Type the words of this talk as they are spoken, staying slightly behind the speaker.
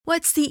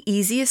What's the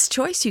easiest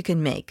choice you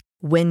can make?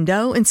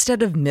 Window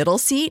instead of middle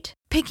seat?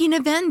 Picking a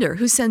vendor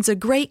who sends a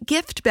great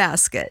gift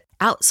basket?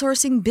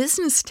 Outsourcing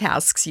business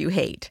tasks you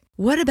hate?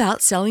 What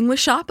about selling with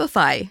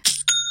Shopify?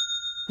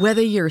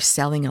 Whether you're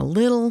selling a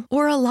little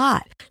or a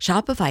lot,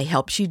 Shopify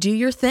helps you do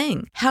your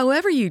thing,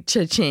 however you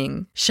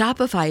cha-ching.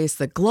 Shopify is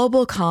the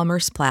global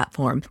commerce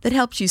platform that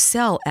helps you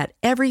sell at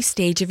every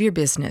stage of your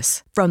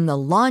business. From the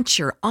launch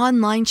your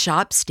online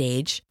shop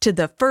stage to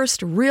the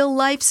first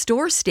real-life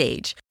store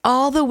stage,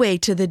 all the way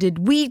to the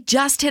did we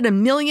just hit a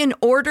million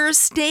orders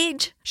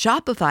stage.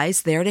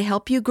 Shopify's there to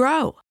help you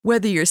grow.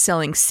 Whether you're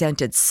selling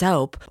scented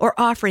soap or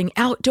offering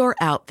outdoor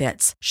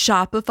outfits,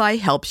 Shopify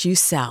helps you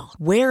sell.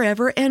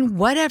 Wherever and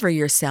whatever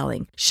you're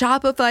selling,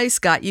 Shopify's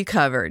got you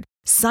covered.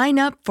 Sign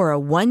up for a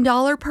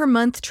 $1 per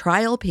month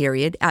trial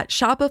period at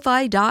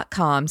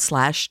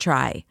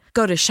shopify.com/try.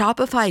 Go to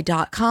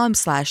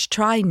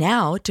shopify.com/try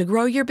now to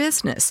grow your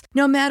business,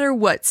 no matter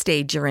what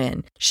stage you're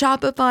in.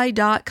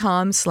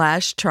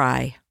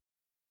 Shopify.com/try.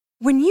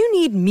 When you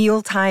need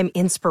mealtime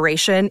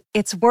inspiration,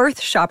 it's worth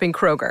shopping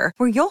Kroger,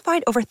 where you'll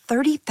find over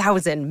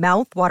 30,000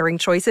 mouth-watering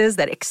choices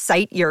that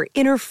excite your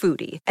inner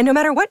foodie. And no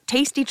matter what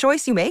tasty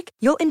choice you make,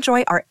 you'll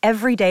enjoy our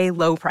everyday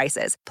low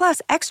prices,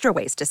 plus extra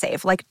ways to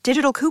save, like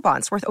digital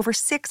coupons worth over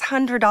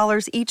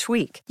 $600 each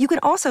week. You can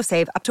also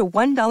save up to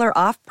 $1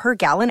 off per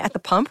gallon at the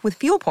pump with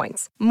fuel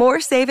points.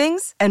 More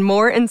savings and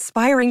more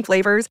inspiring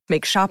flavors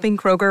make shopping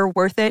Kroger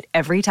worth it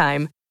every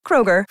time.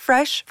 Kroger,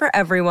 fresh for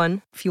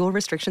everyone. Fuel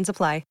restrictions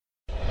apply.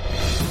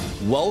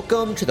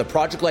 Welcome to the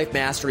Project Life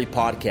Mastery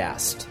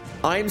Podcast.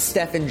 I'm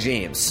Stephen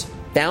James,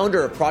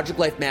 founder of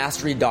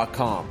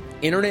ProjectLifeMastery.com,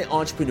 internet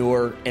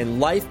entrepreneur and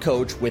life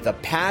coach with a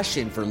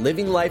passion for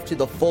living life to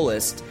the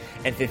fullest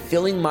and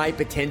fulfilling my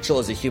potential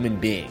as a human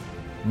being.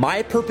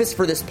 My purpose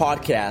for this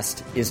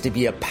podcast is to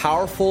be a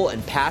powerful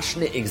and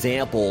passionate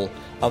example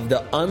of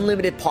the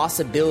unlimited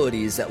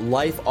possibilities that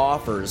life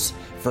offers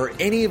for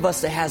any of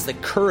us that has the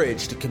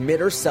courage to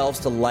commit ourselves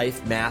to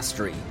life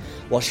mastery,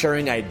 while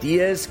sharing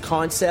ideas,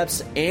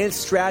 concepts, and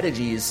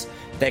strategies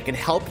that can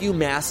help you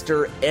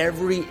master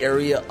every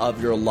area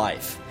of your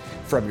life,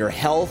 from your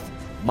health,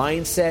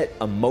 mindset,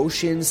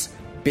 emotions,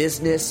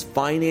 business,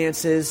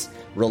 finances,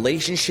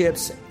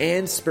 relationships,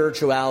 and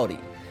spirituality.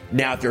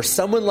 Now, if you're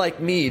someone like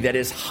me that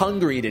is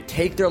hungry to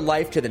take their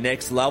life to the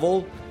next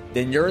level,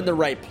 then you're in the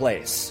right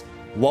place.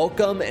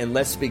 Welcome, and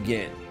let's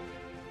begin.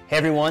 Hey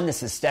everyone,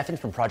 this is Stefan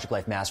from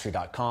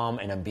ProjectLifeMastery.com,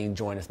 and I'm being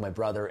joined with my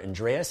brother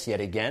Andreas yet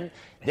again.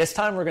 This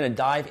time we're going to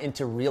dive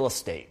into real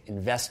estate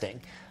investing.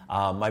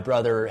 My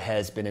brother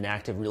has been an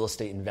active real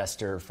estate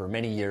investor for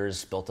many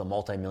years, built a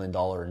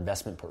multi-million-dollar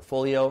investment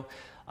portfolio.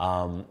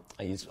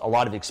 He's a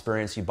lot of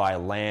experience. You buy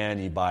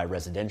land, you buy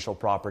residential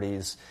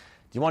properties.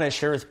 Do you want to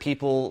share with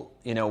people,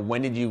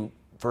 when did you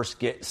first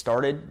get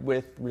started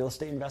with real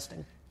estate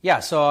investing? Yeah,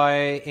 so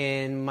I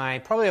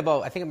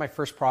think my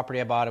first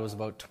property I bought, it was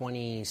about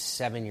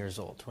 27 years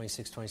old,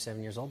 26,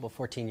 27 years old, about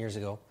 14 years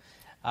ago.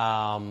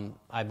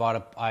 I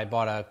bought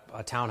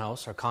a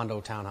townhouse, or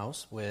condo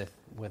townhouse with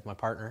my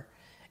partner,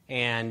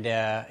 and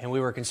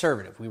we were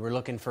conservative. We were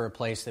looking for a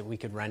place that we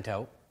could rent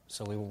out,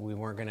 so we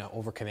weren't going to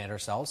overcommit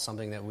ourselves,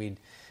 something that we'd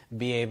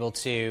be able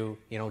to,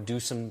 do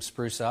some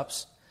spruce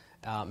ups,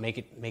 make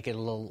it a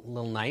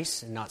little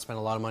nice and not spend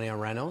a lot of money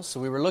on renos. So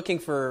we were looking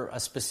for a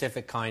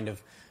specific kind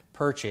of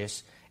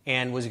purchase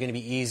and was going to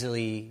be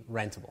easily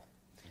rentable.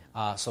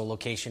 So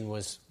location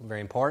was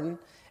very important.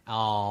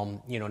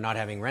 Not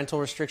having rental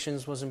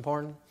restrictions was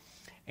important,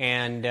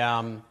 and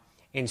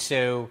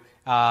so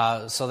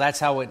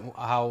that's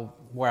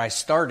where I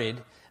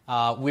started.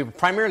 We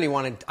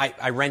primarily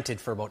I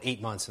rented for about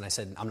 8 months, and I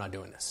said, I'm not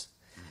doing this.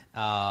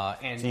 So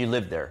you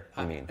lived there,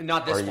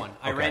 Not this one. Okay.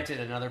 I rented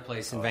another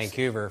place in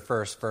Vancouver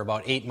first for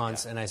about 8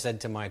 months, and I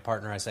said to my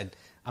partner,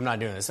 I'm not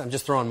doing this. I'm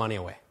just throwing money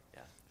away.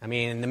 I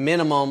mean, the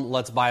minimum,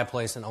 let's buy a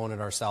place and own it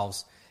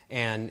ourselves,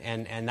 and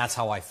that's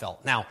how I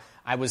felt. Now,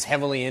 I was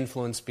heavily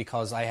influenced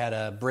because I had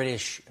a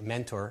British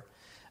mentor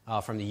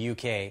from the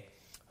UK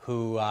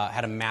who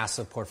had a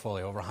massive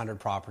portfolio, over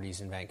 100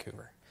 properties in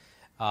Vancouver.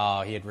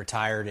 He had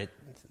retired at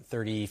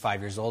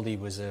 35 years old. He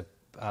was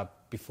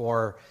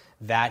before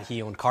that,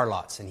 he owned car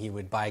lots, and he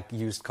would buy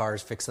used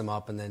cars, fix them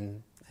up,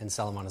 and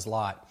sell them on his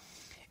lot.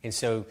 And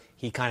so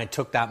he kind of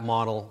took that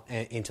model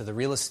into the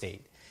real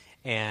estate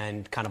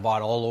and kind of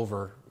bought all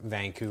over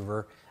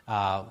Vancouver,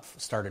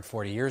 started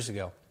 40 years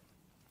ago.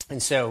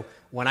 And so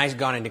when I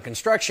got into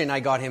construction,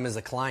 I got him as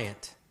a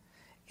client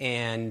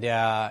and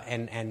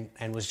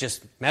was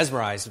just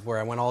mesmerized where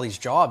I went all these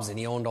jobs, and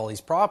he owned all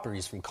these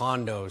properties from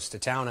condos to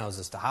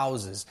townhouses to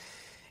houses.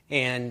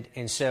 And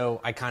so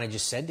I kind of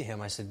just said to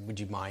him, I said, would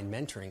you mind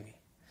mentoring me?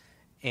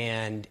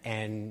 And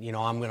I'm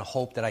going to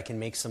hope that I can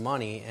make some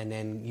money, and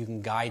then you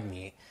can guide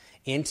me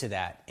into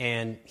that.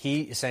 And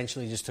he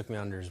essentially just took me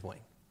under his wing.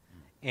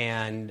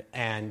 And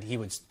he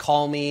would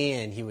call me,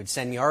 and he would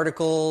send me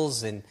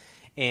articles, and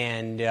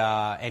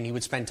he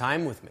would spend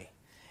time with me.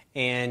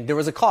 And there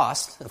was a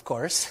cost, of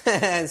course,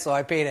 and so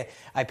I paid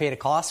a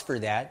cost for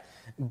that.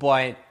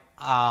 But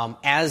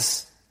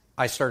as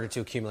I started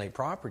to accumulate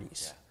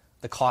properties,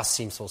 the cost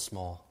seemed so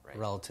small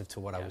relative to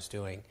what I was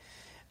doing.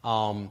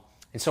 And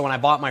so when I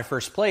bought my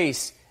first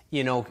place,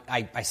 you know,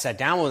 I sat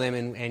down with him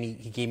and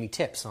he gave me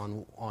tips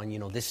on you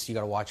know, this, you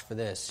got to watch for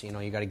this, you know,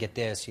 you got to get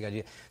this, you got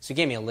to do. So he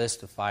gave me a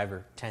list of 5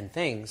 or 10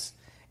 things,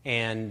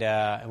 and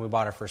we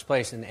bought our first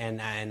place,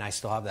 and I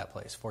still have that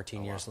place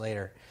 14 years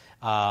later,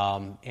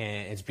 and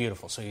it's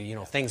beautiful. So you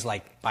know, things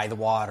like by the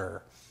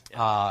water,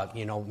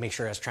 you know, make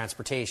sure it has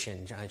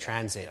transportation,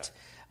 transit.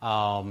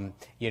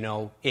 You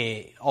know,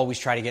 always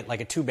try to get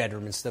like a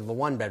 2-bedroom instead of a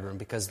 1-bedroom,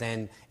 because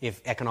then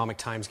if economic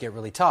times get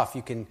really tough,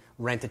 you can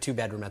rent a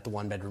 2-bedroom at the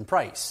 1-bedroom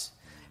price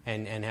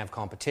and have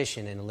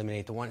competition and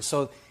eliminate the one.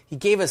 So he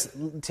gave us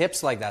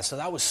tips like that. So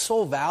that was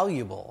so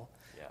valuable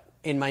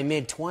in my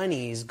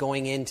mid-20s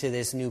going into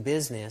this new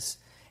business,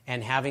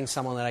 and having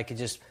someone that I could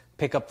just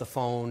pick up the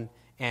phone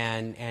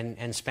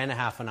and spend a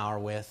half an hour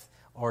with,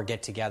 or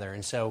get together.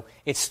 And so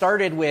it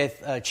started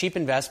with a cheap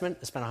investment.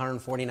 I spent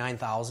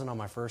 $149,000 on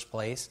my first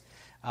place.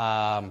 You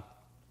know,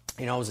 it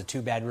was a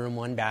 2-bedroom,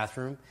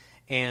 1-bathroom,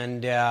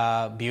 and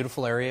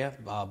beautiful area,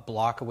 a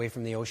block away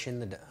from the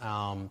ocean,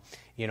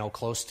 you know,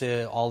 close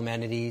to all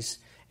amenities,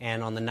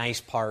 and on the nice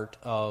part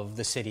of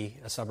the city,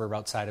 a suburb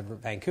outside of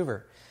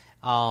Vancouver.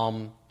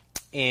 But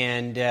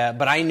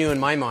I knew in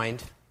my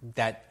mind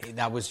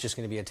that was just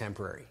going to be a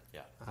temporary.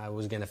 I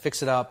was going to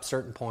fix it up,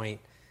 certain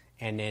point,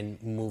 and then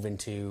move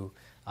into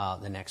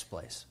the next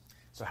place.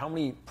 So how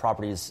many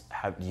properties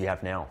do you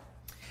have now?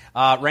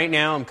 Right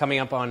now, I'm coming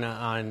up on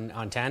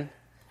 10. Okay.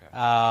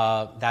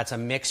 That's a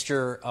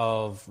mixture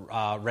of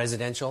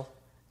residential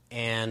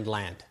and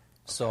land.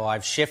 So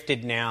I've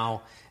shifted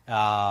now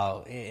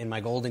in my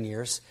golden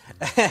years.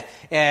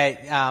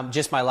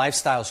 Just my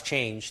lifestyle's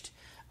changed,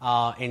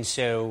 and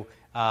so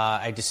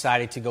I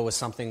decided to go with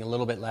something a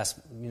little bit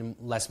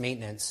less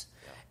maintenance,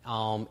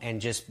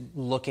 and just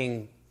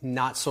looking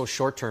not so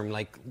short term.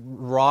 Like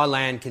raw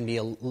land can be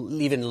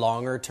even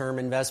longer term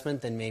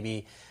investment than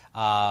maybe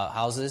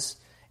houses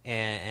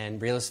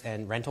and real estate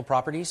and rental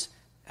properties.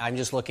 I'm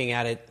just looking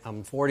at it.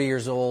 I'm 40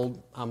 years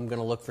old. I'm going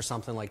to look for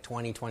something like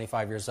 20,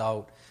 25 years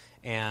out,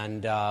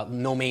 and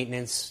no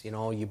maintenance. You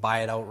know, you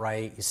buy it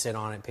outright, you sit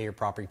on it, pay your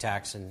property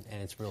tax, and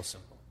it's real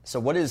simple. So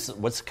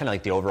what's kind of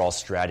like the overall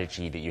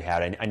strategy that you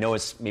had? I know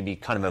it's maybe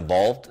kind of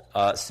evolved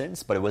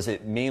since, but was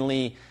it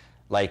mainly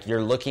like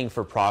you're looking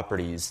for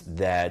properties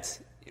that,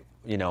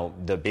 you know,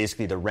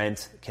 basically the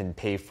rent can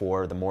pay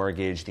for the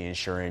mortgage, the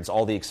insurance,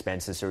 all the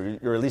expenses, so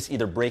you're at least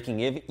either breaking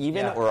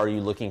even, or are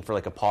you looking for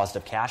like a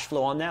positive cash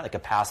flow on that, like a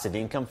passive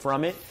income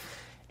from it?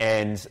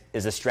 And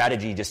is the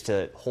strategy just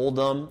to hold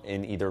them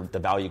and either the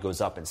value goes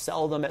up and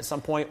sell them at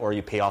some point, or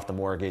you pay off the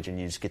mortgage and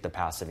you just get the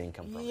passive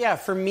income from it? Yeah,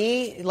 for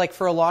me, like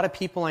for a lot of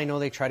people, I know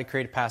they try to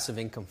create a passive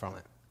income from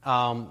it.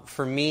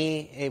 For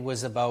me, it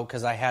was about,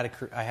 because I had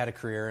a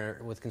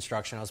career with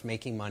construction, I was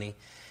making money.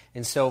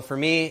 And so for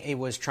me, it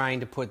was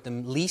trying to put the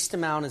least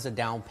amount as a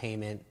down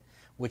payment,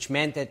 which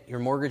meant that your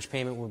mortgage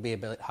payment would be a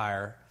bit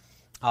higher.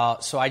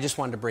 So I just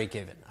wanted to break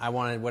even. I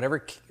wanted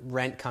whatever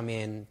rent come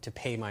in to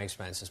pay my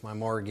expenses, my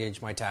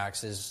mortgage, my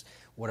taxes,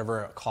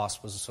 whatever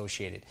cost was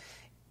associated.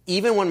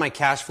 Even when my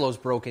cash flow is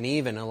broken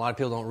even, and a lot of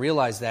people don't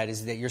realize that,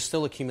 is that you're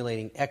still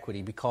accumulating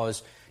equity,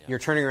 because you're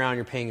turning around,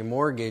 you're paying your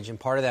mortgage, and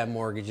part of that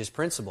mortgage is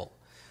principal.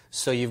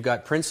 So you've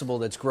got principal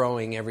that's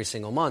growing every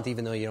single month,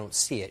 even though you don't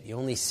see it. You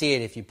only see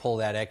it if you pull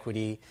that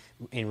equity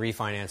in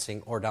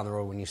refinancing or down the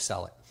road when you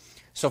sell it.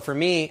 So for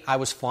me, I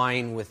was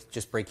fine with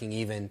just breaking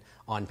even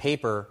on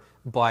paper,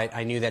 but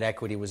I knew that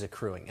equity was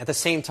accruing. At the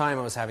same time,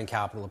 I was having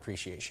capital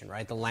appreciation,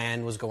 right? The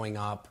land was going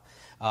up,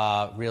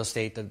 real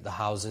estate, the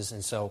houses,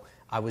 and so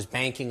I was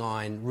banking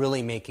on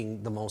really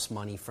making the most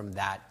money from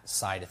that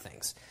side of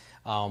things.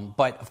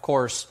 But of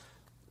course,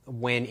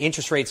 when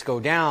interest rates go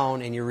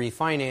down and you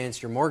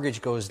refinance, your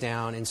mortgage goes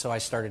down, and so I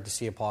started to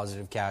see a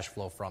positive cash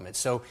flow from it.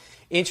 So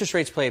interest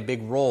rates play a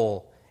big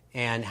role,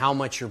 and how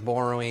much you're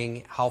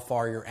borrowing, how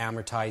far you're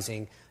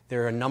amortizing.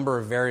 There are a number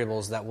of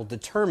variables that will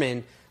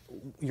determine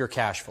your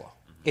cash flow.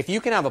 If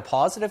you can have a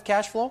positive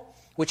cash flow,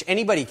 which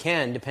anybody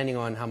can depending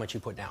on how much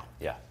you put down.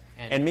 Yeah.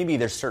 And maybe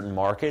there's certain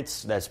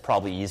markets that's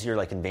probably easier,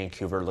 like in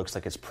Vancouver, it looks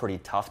like it's pretty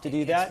tough to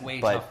do that. It's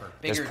way but tougher.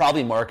 There's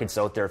probably markets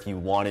out there if you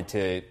wanted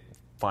to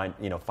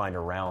find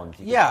around.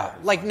 Yeah,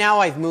 like now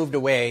I've moved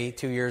away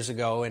 2 years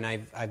ago, and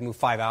I've moved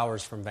 5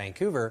 hours from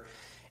Vancouver,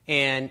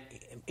 and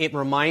it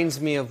reminds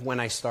me of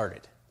when I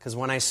started. Because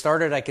when I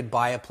started, I could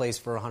buy a place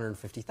for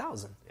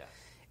 $150,000. Yeah.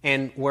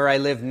 And where I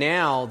live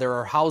now, there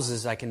are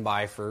houses I can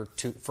buy for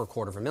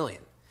 $250,000,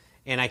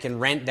 and I can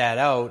rent that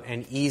out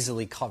and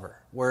easily cover.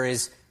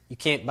 Whereas you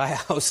can't buy a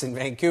house in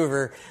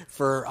Vancouver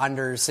for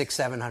under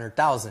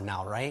 $600,000-700,000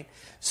 now, right?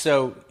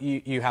 So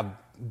you have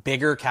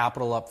bigger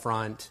capital up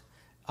front.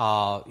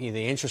 The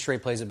interest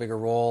rate plays a bigger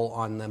role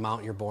on the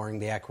amount you're borrowing,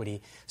 the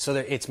equity. So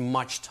that it's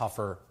much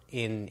tougher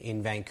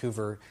in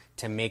Vancouver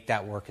to make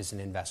that work as an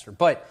investor.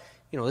 But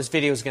this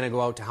video is going to go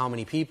out to how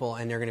many people,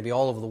 and they're going to be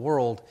all over the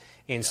world.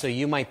 And so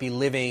you might be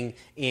living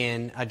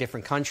in a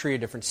different country, a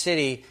different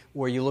city,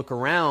 where you look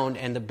around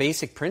and the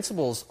basic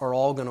principles are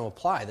all going to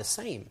apply the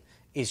same.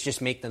 It's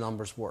just make the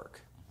numbers work.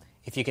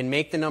 If you can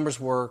make the numbers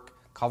work,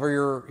 cover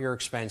your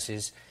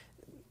expenses,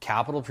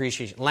 capital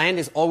appreciation. Land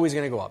is always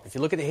going to go up. If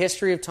you look at the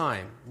history of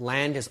time,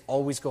 land is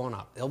always going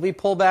up. There'll be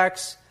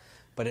pullbacks,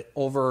 but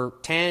over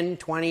 10,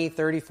 20,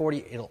 30,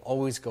 40, it'll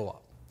always go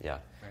up. Yeah.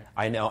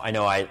 I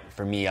know.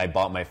 For me, I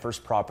bought my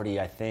first property,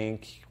 I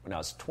think, when I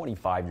was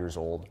 25 years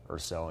old or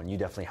so, and you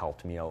definitely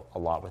helped me out a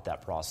lot with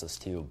that process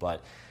too.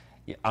 But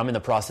I'm in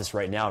the process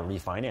right now of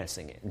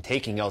refinancing it and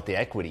taking out the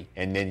equity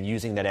and then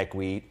using that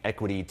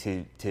equity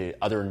to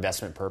other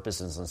investment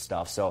purposes and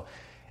stuff. So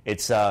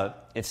it's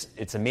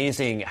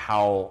amazing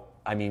how,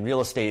 I mean,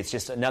 real estate is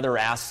just another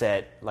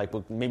asset. Like,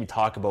 we'll maybe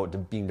talk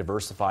about being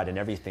diversified and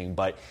everything,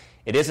 but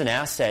it is an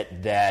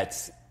asset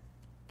that,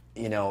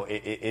 you know,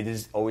 it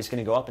is always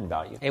going to go up in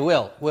value. It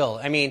will.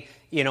 I mean,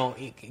 you know,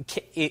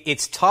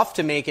 it's tough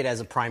to make it as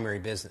a primary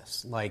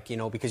business, like, you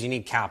know, because you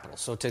need capital.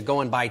 So to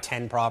go and buy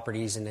 10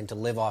 properties and then to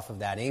live off of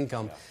that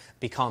income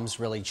becomes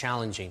really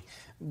challenging.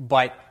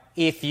 But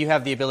if you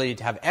have the ability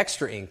to have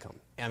extra income,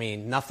 I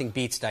mean, nothing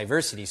beats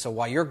diversity. So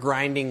while you're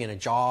grinding in a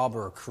job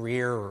or a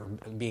career or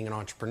being an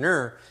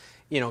entrepreneur,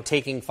 you know,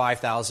 taking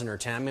 $5,000 or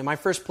 10. I mean, my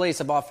first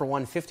place I bought for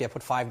 $150, I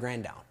put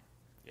 $5,000 down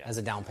as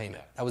a down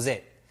payment. That was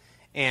it.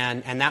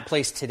 And that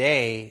place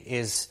today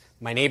is,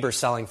 my neighbor's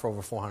selling for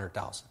over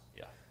 $400,000.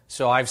 Yeah.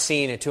 So I've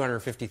seen a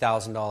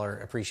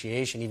 $250,000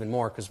 appreciation, even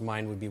more, because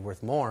mine would be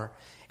worth more,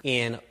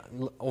 in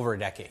over a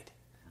decade.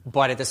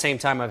 But at the same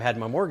time, I've had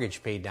my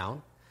mortgage paid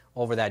down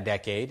over that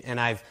decade, and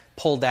I've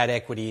pulled that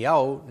equity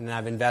out, and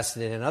I've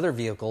invested it in other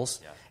vehicles,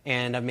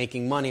 and I'm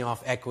making money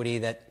off equity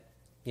that,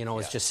 you know,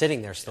 is just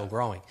sitting there still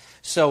growing.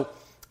 So,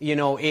 you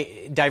know,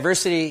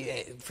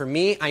 diversity, for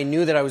me, I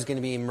knew that I was going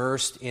to be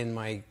immersed in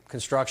my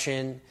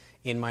construction,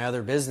 in my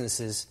other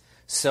businesses.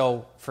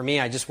 So for me,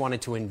 I just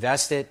wanted to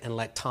invest it and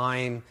let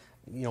time,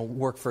 you know,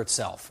 work for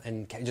itself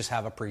and just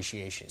have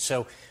appreciation.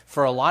 So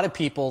for a lot of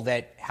people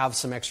that have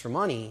some extra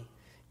money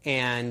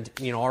and,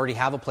 you know, already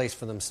have a place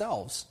for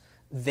themselves,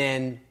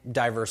 then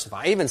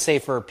diversify. I even say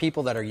for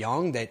people that are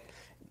young that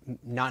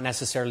not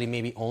necessarily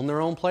maybe own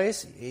their own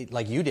place,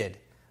 like you did,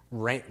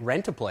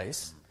 rent a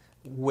place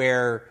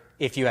where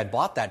if you had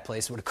bought that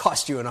place, it would have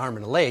cost you an arm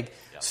and a leg.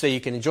 So you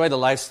can enjoy the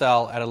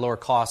lifestyle at a lower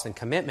cost and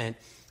commitment,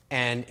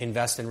 and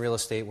invest in real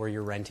estate where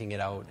you're renting it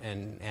out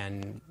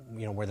and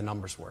you know, where the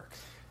numbers work.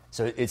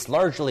 So it's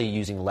largely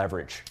using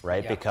leverage,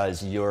 right? Yeah.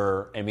 Because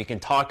and we can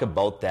talk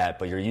about that,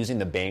 but you're using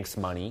the bank's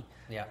money,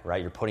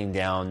 right? You're putting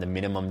down the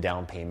minimum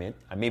down payment.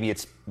 Maybe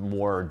it's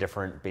more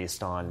different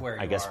based on, where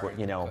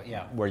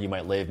you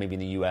might live. Maybe in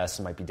the U.S.,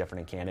 it might be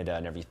different in Canada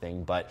and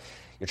everything. But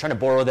you're trying to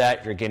borrow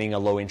that, you're getting a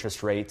low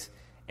interest rate,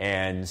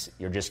 and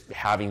you're just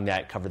having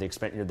that cover the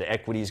expense. The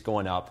equity's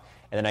going up.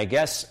 And then I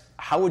guess,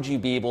 how would you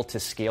be able to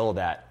scale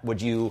that?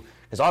 Would you,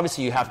 because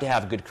obviously you have to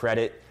have good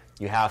credit.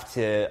 You have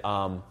to,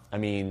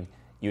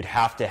 you'd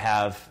have to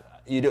have,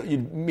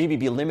 you'd maybe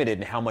be limited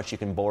in how much you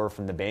can borrow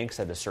from the banks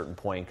at a certain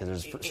point, because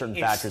there's certain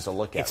factors to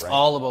look at, it's right? It's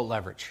all about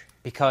leverage.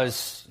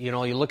 Because, you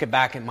know, you look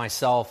back at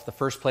myself, the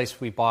first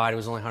place we bought, it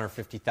was only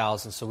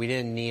 $150,000, so we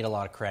didn't need a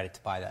lot of credit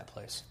to buy that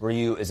place.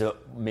 Is it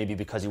maybe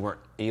because you weren't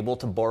able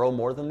to borrow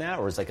more than that,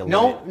 or is it like a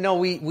limit? No,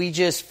 we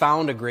just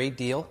found a great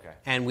deal,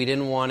 and we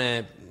didn't want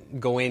to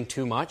go in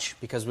too much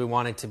because we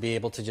wanted to be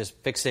able to just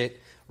fix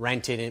it,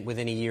 rent it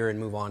within a year, and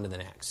move on to the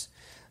next.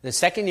 The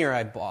second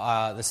year,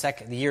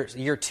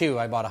 year two,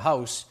 I bought a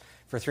house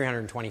for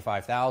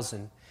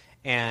 $325,000,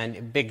 and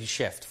a big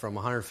shift from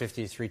 $150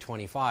 to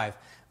 $325.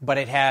 But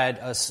it had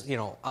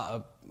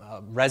a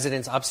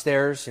residence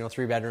upstairs,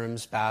 3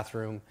 bedrooms,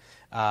 bathroom,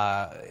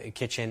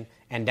 kitchen,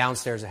 and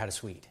downstairs it had a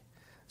suite.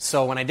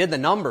 So when I did the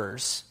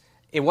numbers,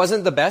 it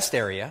wasn't the best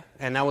area,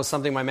 and that was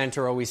something my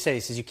mentor always says. He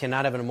says you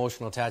cannot have an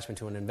emotional attachment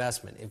to an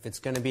investment. If it's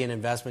going to be an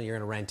investment you're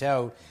going to rent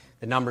out,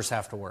 the numbers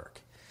have to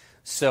work.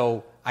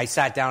 So I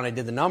sat down, I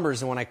did the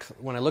numbers, and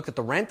when I looked at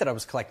the rent that I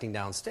was collecting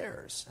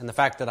downstairs, and the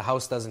fact that a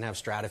house doesn't have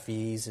strata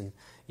fees and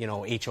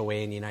HOA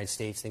in the United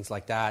States, things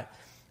like that,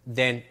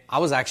 then I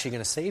was actually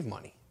going to save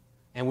money.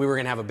 And we were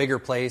going to have a bigger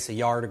place, a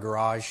yard, a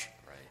garage,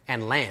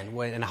 and land.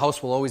 And a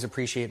house will always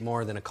appreciate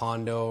more than a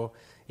condo.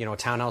 A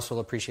townhouse will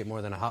appreciate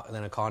more than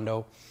a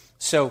condo.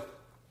 So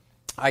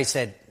I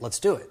said, let's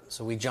do it.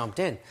 So we jumped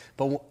in.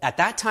 But at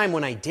that time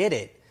when I did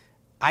it,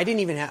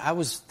 I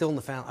was still in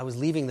the family. I was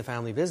leaving the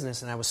family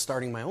business and I was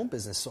starting my own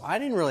business. So I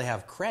didn't really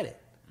have credit.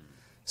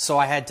 So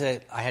I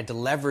had to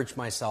leverage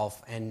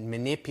myself and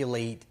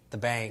manipulate the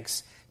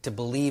banks to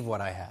believe what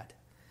I had.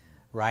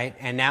 Right?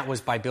 And that was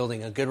by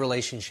building a good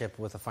relationship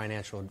with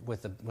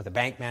a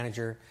bank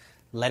manager,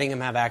 letting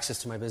him have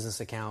access to my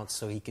business accounts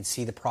so he could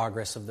see the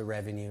progress of the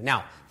revenue.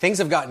 Now, things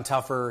have gotten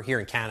tougher here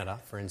in Canada,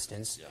 for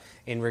instance,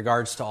 in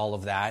regards to all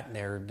of that.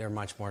 They're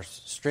much more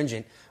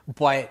stringent.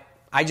 But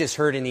I just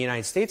heard in the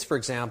United States, for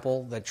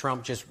example, that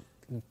Trump just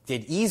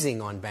did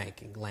easing on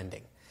banking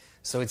lending.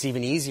 So it's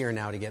even easier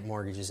now to get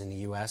mortgages in the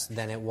U.S.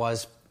 than it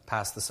was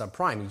past the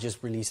subprime. He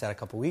just released that a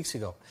couple weeks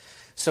ago.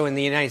 So in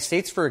the United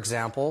States, for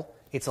example,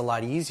 it's a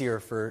lot easier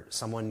for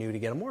someone new to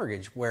get a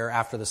mortgage, where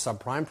after the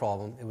subprime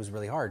problem, it was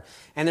really hard.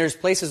 And there's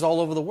places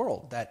all over the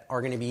world that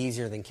are going to be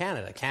easier than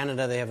Canada.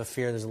 Canada, they have a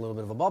fear there's a little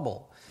bit of a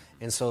bubble.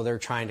 And so they're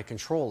trying to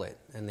control it,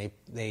 and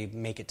they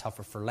make it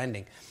tougher for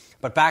lending.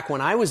 But back when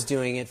I was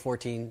doing it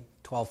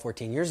 12,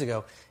 14 years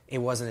ago, it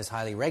wasn't as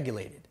highly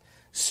regulated.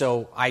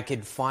 So I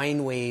could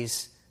find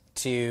ways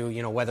to,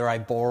 you know, whether I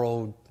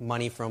borrowed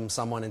money from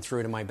someone and threw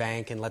it in my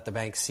bank and let the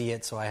bank see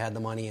it so I had the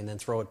money and then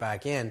throw it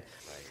back in. Right.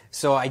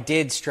 So I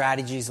did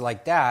strategies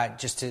like that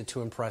just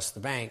to impress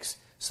the banks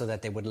so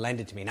that they would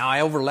lend it to me. Now,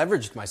 I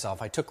over-leveraged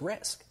myself. I took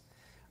risk,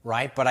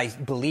 right? But I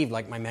believed,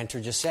 like my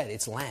mentor just said,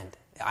 it's land.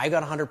 I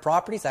got 100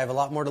 properties. I have a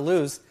lot more to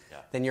lose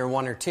than your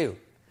one or two,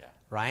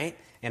 right?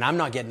 And I'm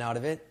not getting out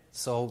of it.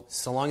 So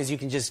long as you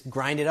can just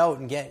grind it out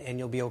and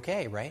you'll be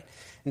okay, right?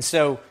 And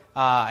so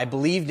I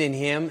believed in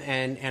him,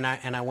 and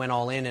I went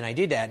all in, and I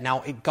did that.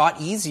 Now it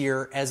got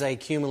easier as I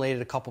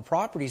accumulated a couple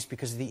properties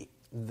because the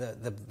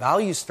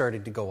value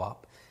started to go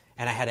up,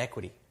 and I had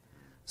equity.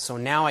 So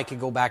now I could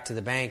go back to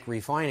the bank,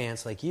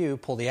 refinance like you,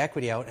 pull the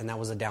equity out, and that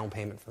was a down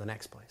payment for the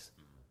next place.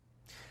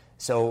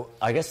 So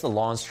I guess the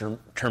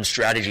long-term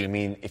strategy, I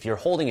mean, if you're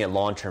holding it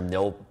long-term,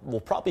 there will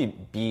probably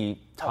be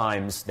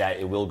times that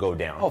it will go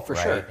down. Oh, for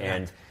right? sure.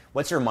 And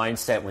what's your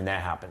mindset when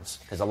that happens?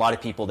 Because a lot of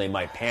people, they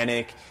might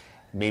panic.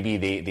 Maybe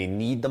they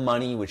need the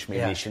money, which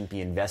maybe they shouldn't be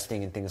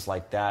investing in things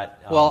like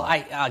that. Well,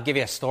 I'll give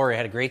you a story. I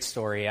had a great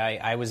story.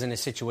 I was in a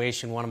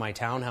situation, one of my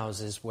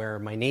townhouses, where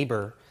my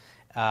neighbor,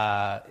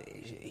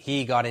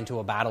 he got into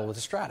a battle with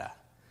a strata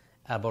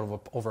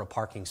over a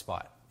parking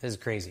spot. This is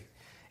crazy.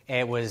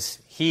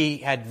 He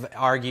had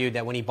argued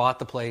that when he bought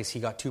the place,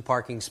 he got 2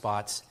 parking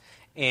spots.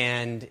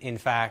 And in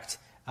fact,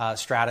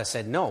 Strata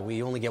said, no,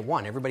 we only get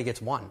 1. Everybody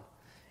gets 1.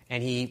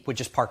 And he would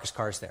just park his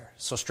cars there.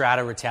 So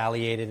Strata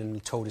retaliated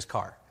and towed his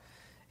car.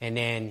 And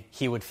then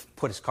he would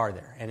put his car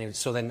there. And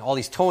so then all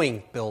these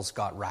towing bills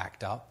got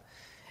racked up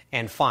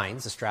and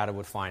fines. The Strata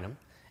would fine him.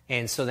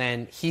 And so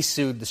then he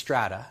sued the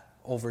Strata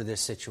over this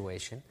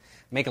situation.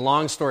 Make a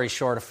long story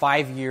short, a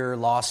 5-year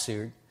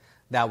lawsuit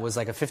that was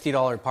like a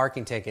 $50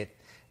 parking ticket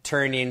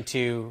turned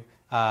into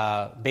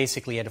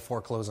basically he had to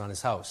foreclose on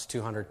his house,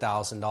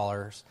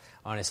 $200,000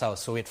 on his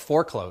house. So he had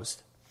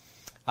foreclosed.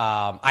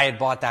 I had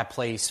bought that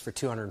place for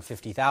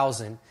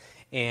 $250,000,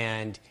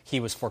 and he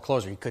was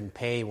foreclosure. He couldn't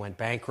pay. He went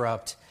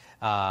bankrupt.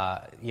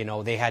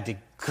 They had to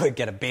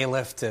get a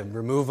bailiff to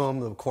remove him,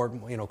 the court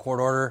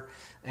order,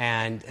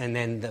 and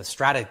then the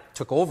Strata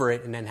took over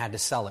it and then had to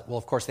sell it. Well,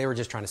 of course, they were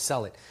just trying to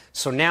sell it.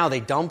 So now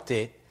they dumped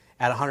it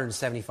at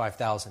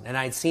 $175,000, and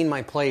I'd seen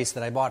my place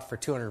that I bought for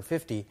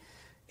 $250,000.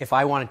 If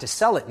I wanted to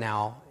sell it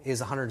now,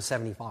 is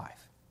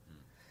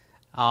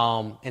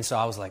 $175,000. And so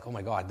I was like, oh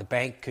my God, the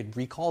bank could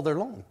recall their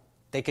loan.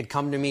 They could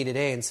come to me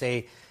today and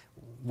say,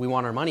 we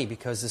want our money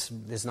because this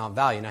is not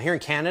value. Now here in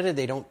Canada,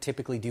 they don't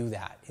typically do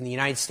that. In the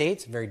United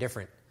States, very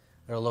different.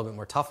 They're a little bit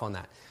more tough on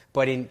that.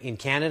 But in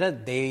Canada,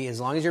 as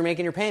long as you're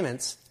making your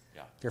payments,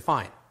 you're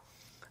fine.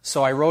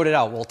 So I wrote it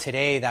out. Well,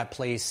 today that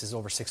place is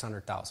over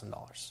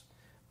 $600,000,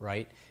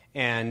 right?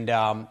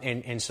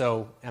 And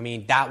so, I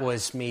mean, that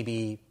was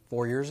maybe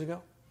 4 years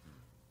ago.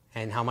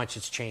 And how much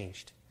it's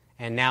changed.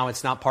 And now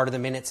it's not part of the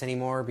minutes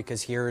anymore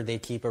because here they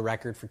keep a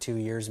record for 2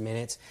 years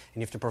minutes and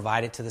you have to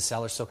provide it to the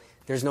seller. So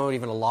there's not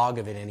even a log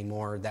of it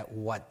anymore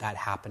that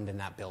happened in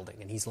that building.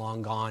 And he's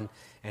long gone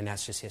and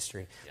that's just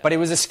history. Yeah. But it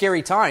was a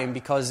scary time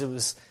because it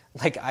was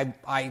like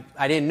I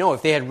didn't know.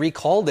 If they had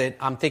recalled it,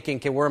 I'm thinking,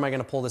 okay, where am I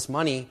going to pull this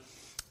money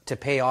to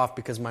pay off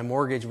because my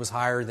mortgage was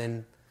higher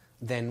than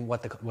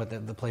what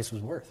the place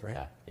was worth,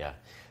 right? Yeah.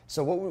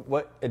 So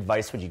what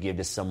advice would you give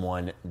to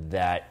someone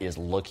that is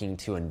looking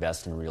to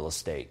invest in real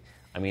estate?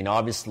 I mean,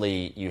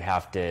 obviously, you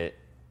have to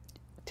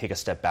take a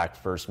step back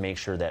first, make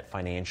sure that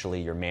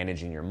financially you're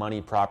managing your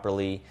money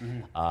properly.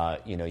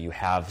 Mm-hmm. You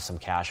have some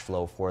cash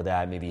flow for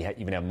that. Maybe you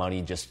even have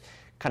money just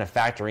kind of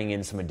factoring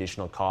in some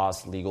additional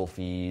costs, legal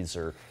fees,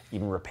 or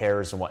even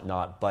repairs and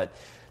whatnot. But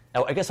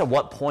I guess at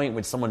what point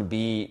would someone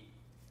be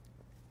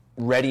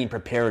ready and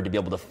prepared to be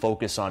able to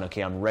focus on,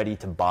 okay, I'm ready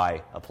to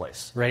buy a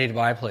place? Ready to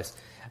buy a place.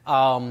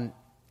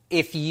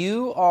 If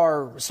you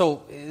are,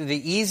 so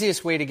the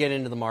easiest way to get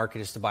into the market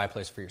is to buy a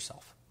place for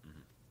yourself.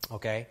 Mm-hmm.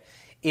 Okay?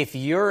 If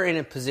you're in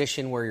a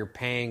position where you're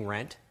paying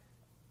rent,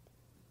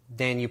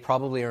 then you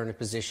probably are in a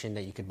position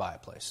that you could buy a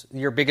place.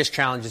 Your biggest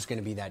challenge is going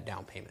to be that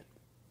down payment.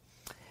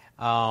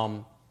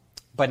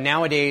 But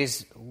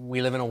nowadays,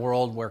 we live in a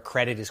world where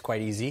credit is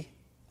quite easy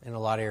in a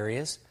lot of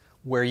areas,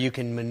 where you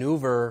can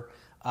maneuver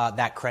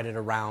that credit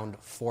around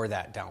for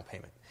that down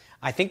payment.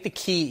 I think the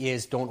key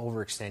is don't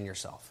overextend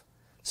yourself.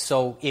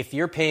 So if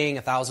you're paying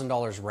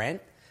 $1,000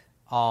 rent,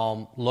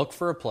 look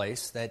for a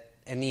place that,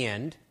 in the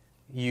end,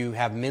 you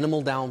have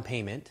minimal down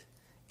payment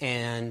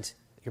and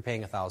you're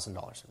paying $1,000 in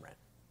rent.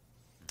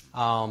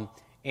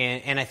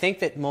 And I think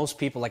that most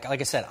people, like I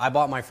said, I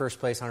bought my first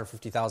place,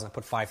 $150,000. I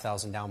put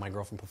 $5,000 down. My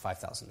girlfriend put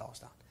 $5,000 down,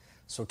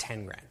 so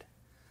 $10,000.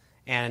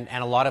 And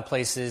a lot of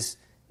places,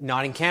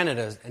 not in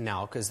Canada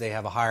now because they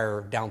have a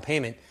higher down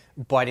payment,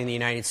 but in the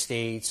United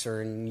States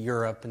or in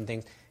Europe and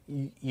things,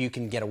 you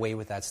can get away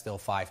with that still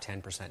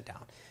 5-10%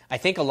 down. I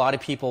think a lot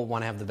of people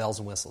want to have the bells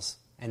and whistles,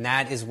 and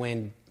that is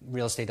when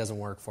real estate doesn't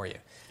work for you.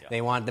 Yeah.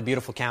 They want the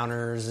beautiful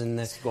counters and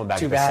the going back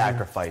to the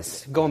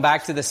sacrifice. Going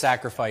back to the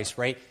sacrifice,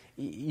 right?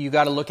 You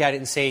got to look at it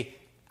and say,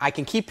 I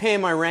can keep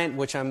paying my rent,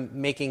 which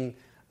I'm making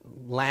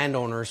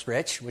landowners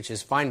rich, which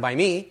is fine by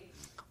me,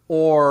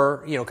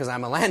 or, you know, because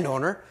I'm a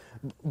landowner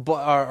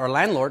or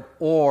landlord,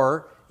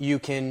 or you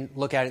can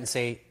look at it and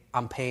say,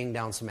 I'm paying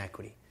down some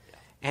equity. Yeah.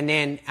 And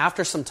then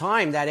after some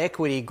time, that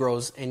equity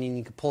grows, and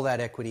you can pull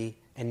that equity,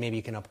 and maybe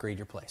you can upgrade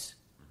your place,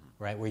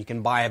 right? Where you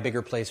can buy a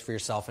bigger place for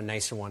yourself, a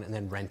nicer one, and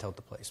then rent out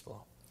the place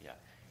below. Yeah,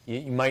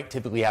 you might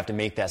typically have to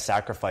make that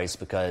sacrifice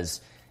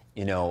because,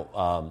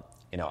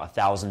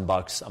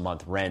 $1,000 a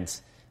month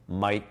rent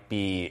might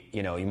be,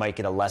 you might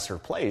get a lesser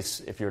place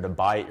if you're to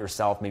buy it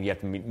yourself. Maybe you have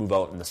to move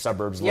out in the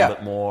suburbs a little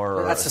bit more.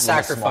 Well, that's a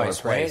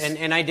sacrifice, right?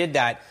 And I did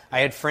that.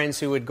 I had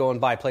friends who would go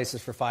and buy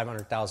places for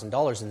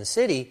 $500,000 in the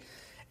city,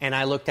 and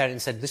I looked at it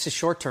and said, this is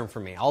short term for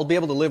me. I'll be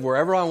able to live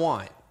wherever I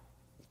want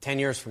 10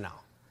 years from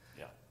now.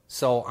 Yeah.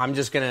 So I'm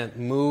just going to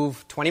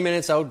move 20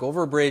 minutes out, go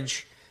over a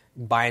bridge,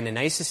 buy in the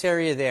nicest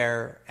area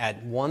there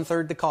at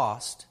 1/3 the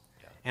cost,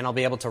 and I'll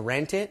be able to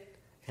rent it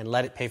and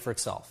let it pay for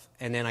itself.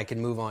 And then I can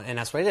move on. And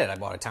that's what I did. I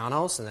bought a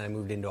townhouse, and then I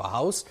moved into a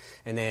house.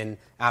 And then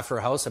after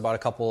a house, I bought a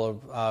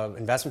couple of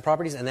investment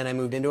properties, and then I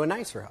moved into a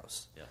nicer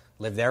house. Yeah.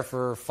 Lived there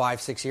for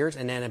 5-6 years,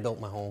 and then I built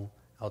my home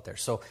out there.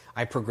 So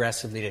I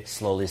progressively did.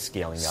 Slowly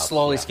scaling up.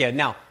 Slowly scaling.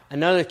 Now,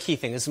 another key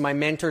thing. This is my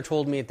mentor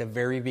told me at the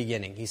very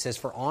beginning. He says,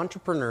 for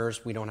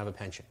entrepreneurs, we don't have a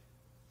pension.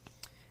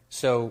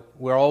 So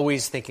we're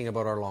always thinking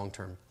about our long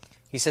term.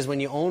 He says, when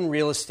you own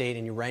real estate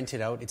and you rent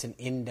it out, it's an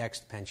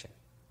indexed pension.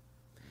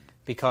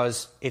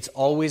 Because it's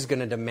always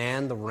going to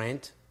demand the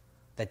rent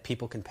that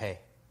people can pay.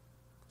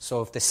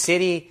 So if the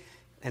city,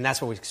 and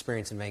that's what we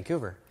experience in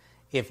Vancouver,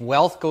 if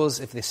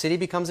the city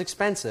becomes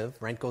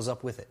expensive, rent goes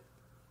up with it,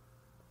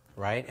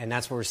 right? And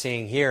that's what we're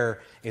seeing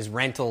here is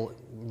rents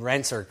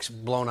are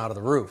blown out of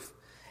the roof,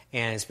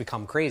 and it's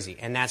become crazy.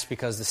 And that's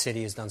because the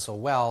city has done so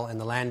well, and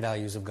the land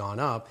values have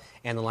gone up,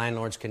 and the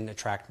landlords can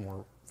attract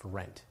more for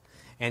rent.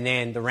 And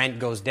then the rent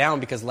goes down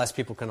because less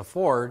people can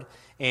afford.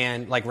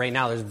 And like right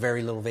now, there's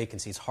very little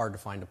vacancy. It's hard to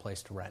find a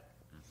place to rent.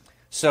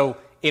 So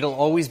it'll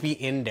always be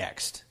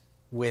indexed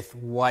with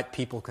what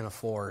people can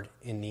afford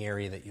in the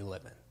area that you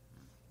live in.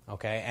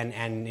 Okay?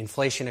 And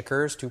inflation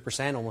occurs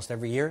 2% almost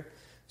every year.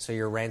 So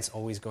your rent's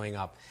always going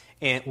up.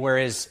 And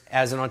whereas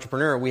as an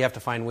entrepreneur, we have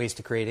to find ways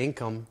to create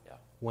income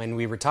when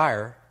we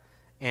retire.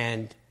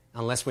 And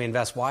unless we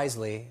invest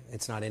wisely,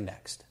 it's not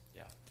indexed.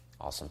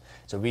 Awesome.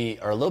 So we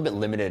are a little bit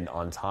limited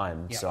on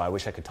time, so I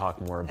wish I could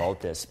talk more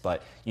about this.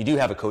 But you do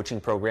have a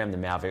coaching program,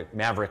 the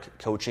Maverick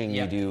Coaching.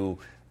 You do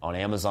on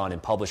Amazon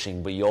and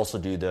publishing, but you also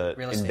do the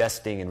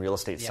investing and real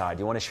estate side.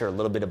 Do you want to share a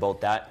little bit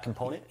about that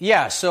component?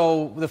 Yeah.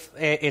 So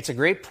it's a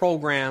great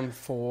program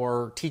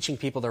for teaching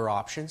people their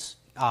options,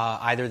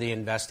 either the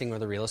investing or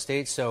the real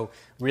estate. So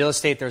real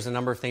estate, there's a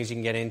number of things you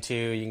can get into.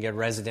 You can get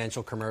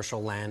residential,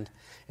 commercial, land.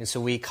 And so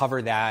we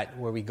cover that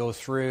where we go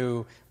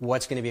through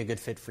what's going to be a good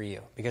fit for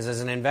you. Because as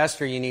an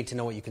investor, you need to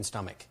know what you can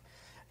stomach.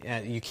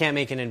 You can't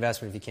make an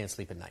investment if you can't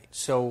sleep at night.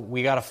 So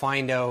we got to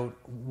find out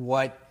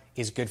what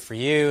is good for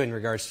you in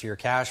regards to your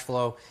cash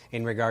flow,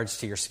 in regards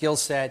to your skill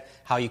set,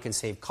 how you can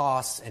save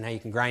costs, and how you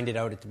can grind it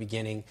out at the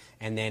beginning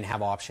and then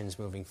have options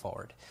moving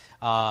forward.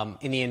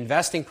 In the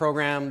investing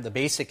program, the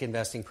basic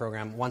investing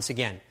program, once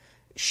again,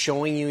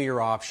 showing you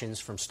your options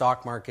from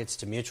stock markets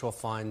to mutual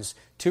funds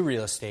to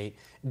real estate,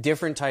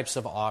 different types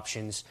of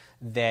options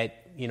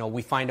that,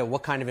 we find out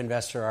what kind of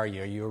investor are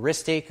you. Are you a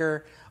risk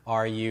taker?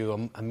 Are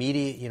you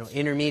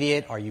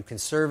intermediate? Are you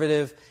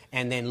conservative?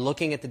 And then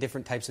looking at the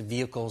different types of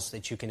vehicles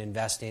that you can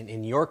invest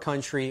in your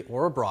country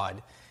or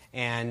abroad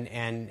and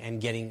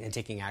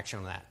taking action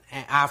on that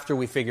after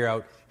we figure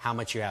out how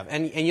much you have.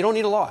 And you don't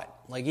need a lot.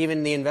 Like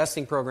even the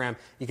investing program,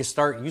 you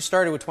started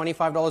with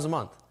 $25 a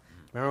month.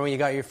 Remember when you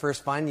got your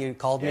first fund, you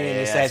called me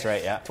and you said,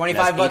 right, yeah.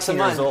 $25 a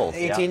month,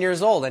 18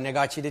 years old, and I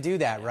got you to do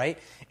that, right?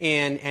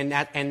 And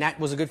that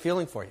was a good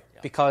feeling for you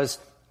because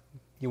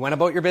you went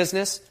about your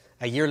business.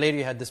 A year later,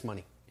 you had this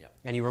money,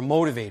 and you were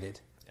motivated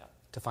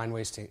to find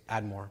ways to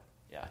add more.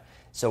 Yeah.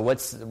 So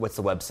what's the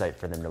website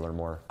for them to learn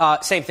more?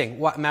 Same thing,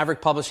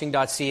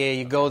 maverickpublishing.ca.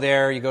 You go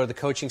there, you go to the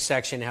coaching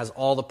section. It has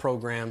all the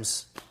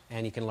programs,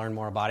 and you can learn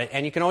more about it.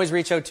 And you can always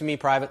reach out to me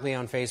privately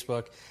on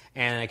Facebook,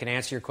 and I can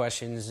answer your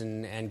questions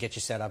and get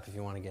you set up if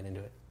you want to get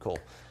into it. Cool.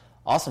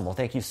 Awesome. Well,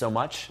 thank you so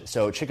much.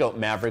 So check out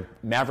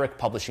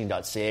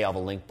maverickpublishing.ca. I'll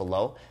have a link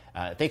below.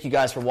 Thank you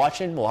guys for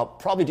watching. We'll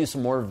probably do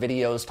some more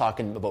videos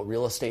talking about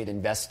real estate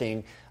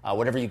investing,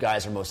 whatever you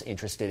guys are most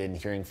interested in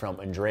hearing from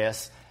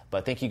Andreas.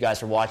 But thank you guys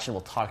for watching.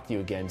 We'll talk to you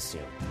again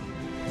soon.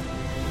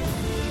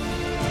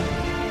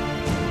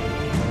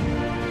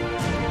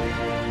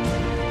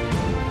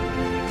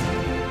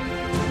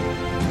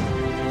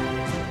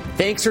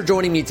 Thanks for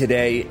joining me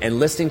today and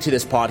listening to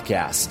this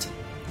podcast.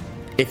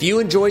 If you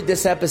enjoyed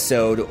this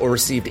episode or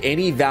received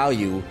any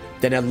value,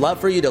 then I'd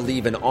love for you to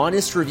leave an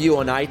honest review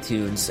on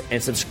iTunes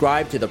and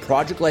subscribe to the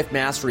Project Life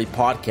Mastery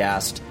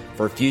podcast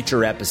for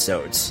future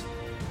episodes.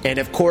 And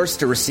of course,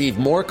 to receive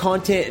more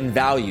content and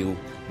value,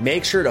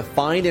 make sure to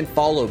find and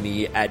follow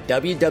me at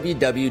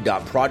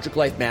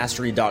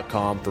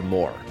www.projectlifemastery.com for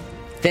more.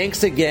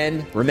 Thanks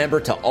again. Remember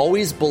to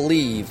always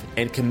believe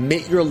and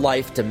commit your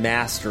life to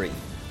mastery.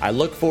 I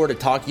look forward to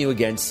talking to you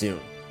again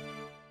soon.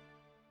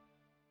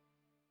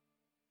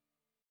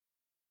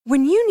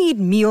 When you need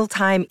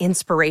mealtime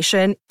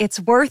inspiration,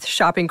 it's worth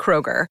shopping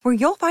Kroger, where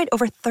you'll find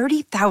over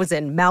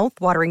 30,000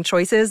 mouth-watering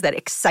choices that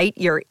excite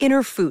your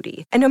inner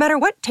foodie. And no matter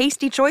what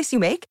tasty choice you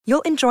make,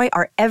 you'll enjoy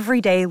our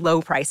everyday low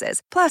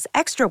prices, plus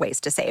extra ways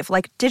to save,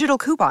 like digital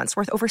coupons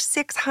worth over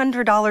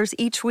 $600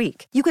 each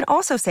week. You can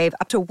also save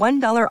up to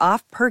 $1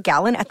 off per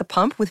gallon at the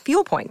pump with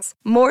fuel points.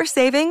 More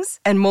savings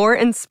and more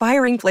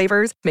inspiring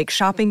flavors make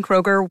shopping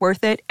Kroger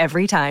worth it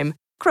every time.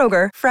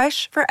 Kroger,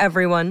 fresh for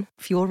everyone.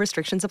 Fuel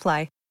restrictions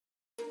apply.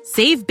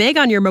 Save big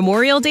on your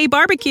Memorial Day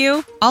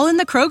barbecue, all in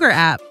the Kroger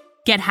app.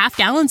 Get half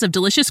gallons of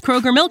delicious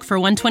Kroger milk for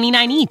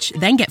 $1.29 each.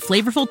 Then get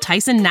flavorful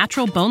Tyson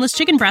natural boneless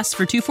chicken breasts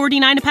for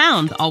 $2.49 a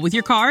pound, all with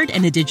your card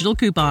and a digital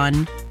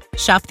coupon.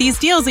 Shop these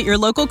deals at your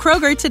local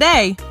Kroger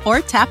today, or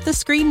tap the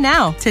screen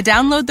now to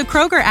download the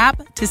Kroger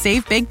app to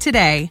save big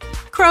today.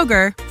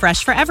 Kroger,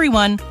 fresh for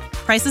everyone.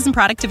 Prices and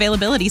product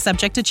availability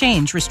subject to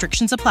change.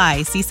 Restrictions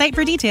apply. See site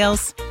for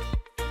details.